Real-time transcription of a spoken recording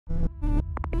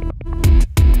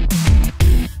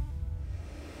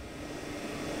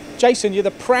Jason, you're the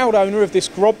proud owner of this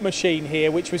GROB machine here,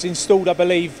 which was installed, I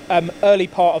believe, early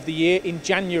part of the year in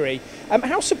January.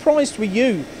 How surprised were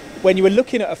you when you were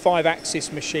looking at a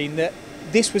 5-axis machine that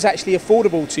this was actually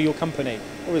affordable to your company?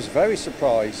 I was very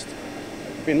surprised.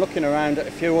 I've been looking around at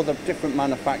a few other different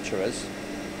manufacturers,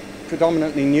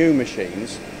 predominantly new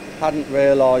machines. Hadn't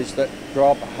realised that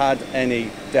GROB had any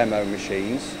demo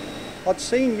machines. I'd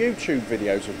seen YouTube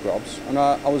videos of GROBs and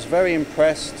I was very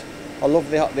impressed. I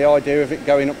love the idea of it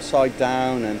going upside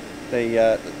down and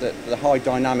the high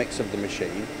dynamics of the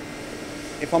machine.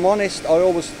 If I'm honest, I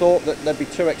always thought that they'd be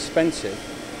too expensive.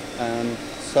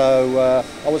 So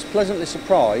I was pleasantly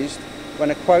surprised when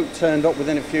a quote turned up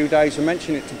within a few days. I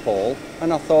mentioned it to Paul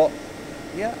and I thought,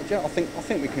 yeah, I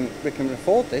think we can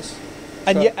afford this.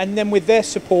 And, so, and then with their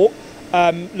support,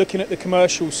 looking at the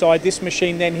commercial side, this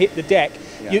machine then hit the deck.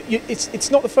 Yeah.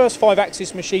 It's not the first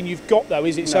 5-axis machine you've got though,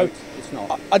 is it? No, so it's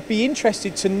not. I'd be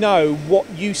interested to know what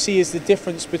you see as the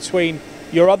difference between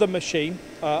your other machine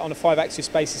on a 5-axis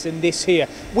basis and this here,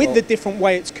 with the different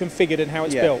way it's configured and how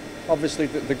it's built. Obviously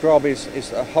the GROB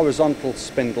is a horizontal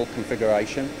spindle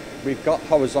configuration. We've got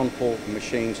horizontal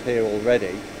machines here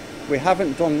already. We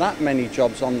haven't done that many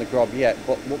jobs on the GROB yet,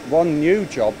 but one new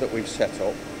job that we've set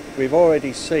up, we've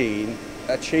already seen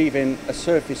achieving a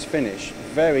surface finish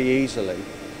very easily.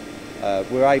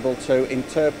 We're able to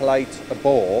interpolate a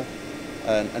bore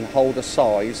and hold a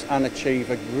size and achieve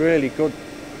a really good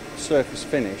surface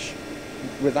finish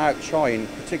without trying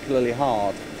particularly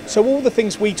hard. So all the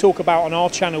things we talk about on our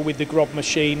channel with the GROB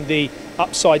machine, the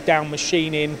upside down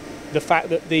machining, the fact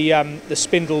that the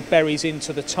spindle buries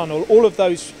into the tunnel, all of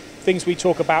those things we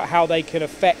talk about, how they can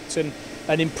affect and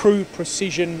improve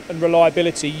precision and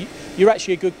reliability, you're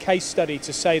actually a good case study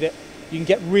to say that you can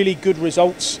get really good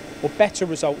results or better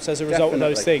results as a result of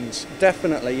those things.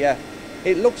 Definitely, yeah.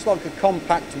 It looks like a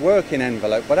compact working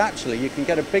envelope, but actually you can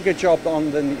get a bigger job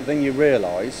on than you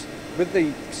realise. With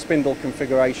the spindle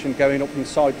configuration going up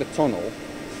inside the tunnel,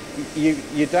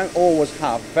 you don't always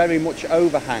have very much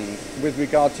overhang with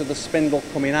regard to the spindle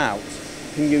coming out.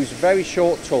 You can use very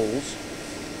short tools.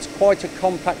 It's quite a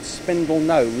compact spindle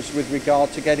nose with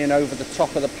regard to getting over the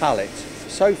top of the pallet.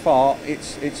 So far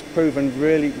it's proven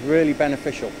really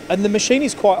beneficial. And the machine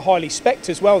is quite highly spec'd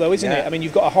as well though, isn't it? I mean,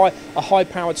 you've got a high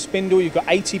powered spindle, you've got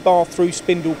 80 bar through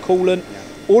spindle coolant. Yeah.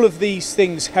 All of these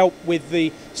things help with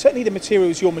certainly the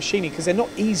materials you're machining, because they're not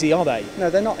easy, are they? No,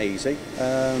 they're not easy.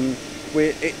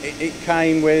 It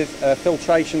came with a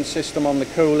filtration system on the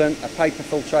coolant, a paper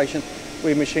filtration.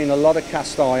 We machine a lot of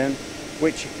cast iron,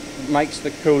 which makes the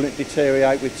coolant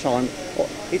deteriorate with time.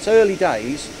 It's early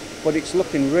days, but it's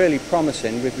looking really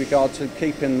promising with regard to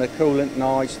keeping the coolant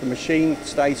nice. The machine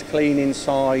stays clean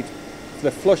inside.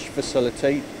 The flush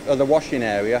facility, or the washing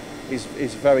area, is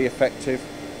very effective.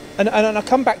 And I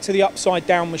come back to the upside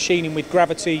down machining with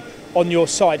gravity on your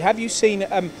side. Have you seen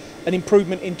an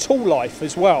improvement in tool life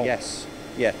as well? Yes,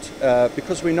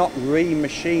 because we're not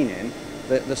re-machining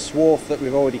the swath that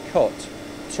we've already cut,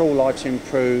 tool life's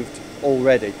improved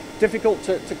already. Difficult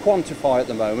to quantify at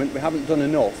the moment, we haven't done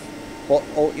enough, but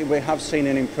we have seen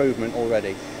an improvement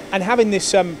already. And having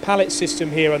this pallet system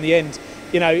here on the end,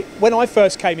 you know, when I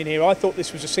first came in here, I thought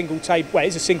this was a single table. Well,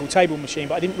 it's a single table machine,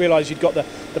 but I didn't realise you'd got the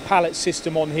pallet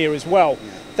system on here as well.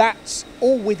 Yeah. That's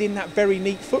all within that very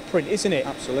neat footprint, isn't it?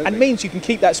 Absolutely. And means you can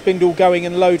keep that spindle going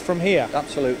and load from here.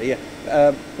 Absolutely,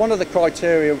 yeah. One of the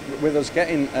criteria with us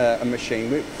getting a machine,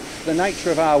 the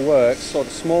nature of our work, sort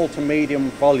of small to medium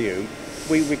volume,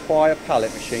 we require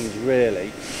pallet machines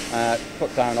really,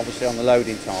 put down obviously on the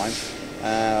loading time,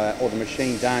 or the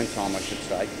machine downtime I should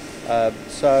say.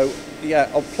 So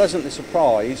yeah, I'm pleasantly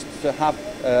surprised to have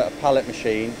a pallet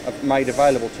machine made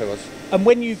available to us. And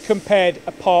when you compared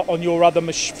a part on your other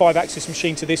 5-axis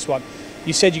machine to this one,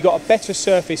 you said you got a better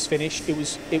surface finish, it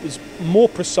was more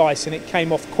precise and it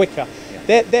came off quicker.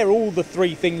 Yeah. They're all the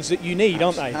three things that you need,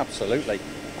 aren't they? Absolutely.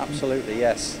 Absolutely,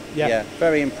 yes. Yeah,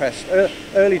 very impressed.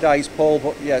 Early days, Paul,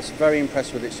 but yes, very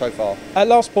impressed with it so far.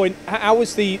 Last point, how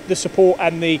was the support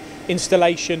and the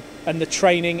installation and the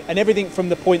training and everything from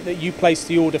the point that you placed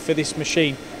the order for this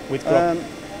machine with GROB?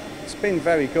 It's been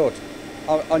very good.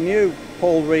 I knew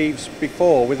Paul Reeves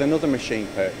before with another machine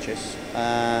purchase,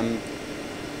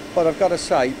 but I've got to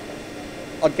say,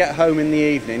 I'd get home in the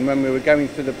evening when we were going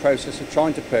through the process of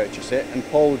trying to purchase it, and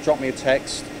Paul would drop me a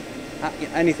text.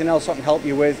 Anything else I can help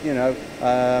you with, you know,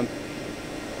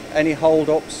 any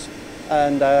hold-ups,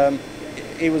 and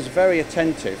he was very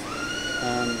attentive.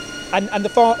 And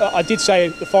I did say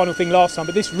the final thing last time,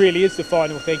 but this really is the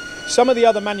final thing. Some of the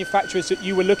other manufacturers that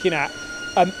you were looking at,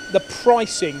 the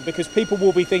pricing, because people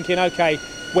will be thinking, okay,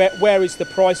 where is the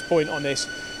price point on this?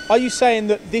 Are you saying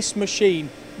that this machine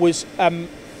was,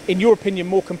 in your opinion,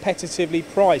 more competitively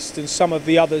priced than some of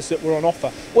the others that were on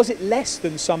offer. Was it less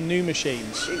than some new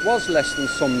machines? It was less than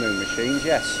some new machines,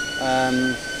 yes.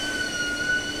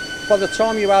 By the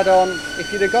time you add on,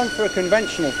 if you'd have gone for a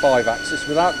conventional 5-axis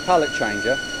without pallet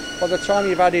changer, by the time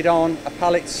you've added on a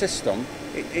pallet system,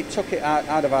 it took it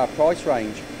out of our price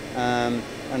range. And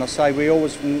I say we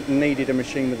always needed a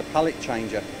machine with a pallet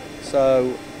changer.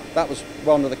 So that was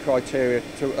one of the criteria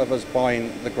of us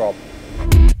buying the GROB.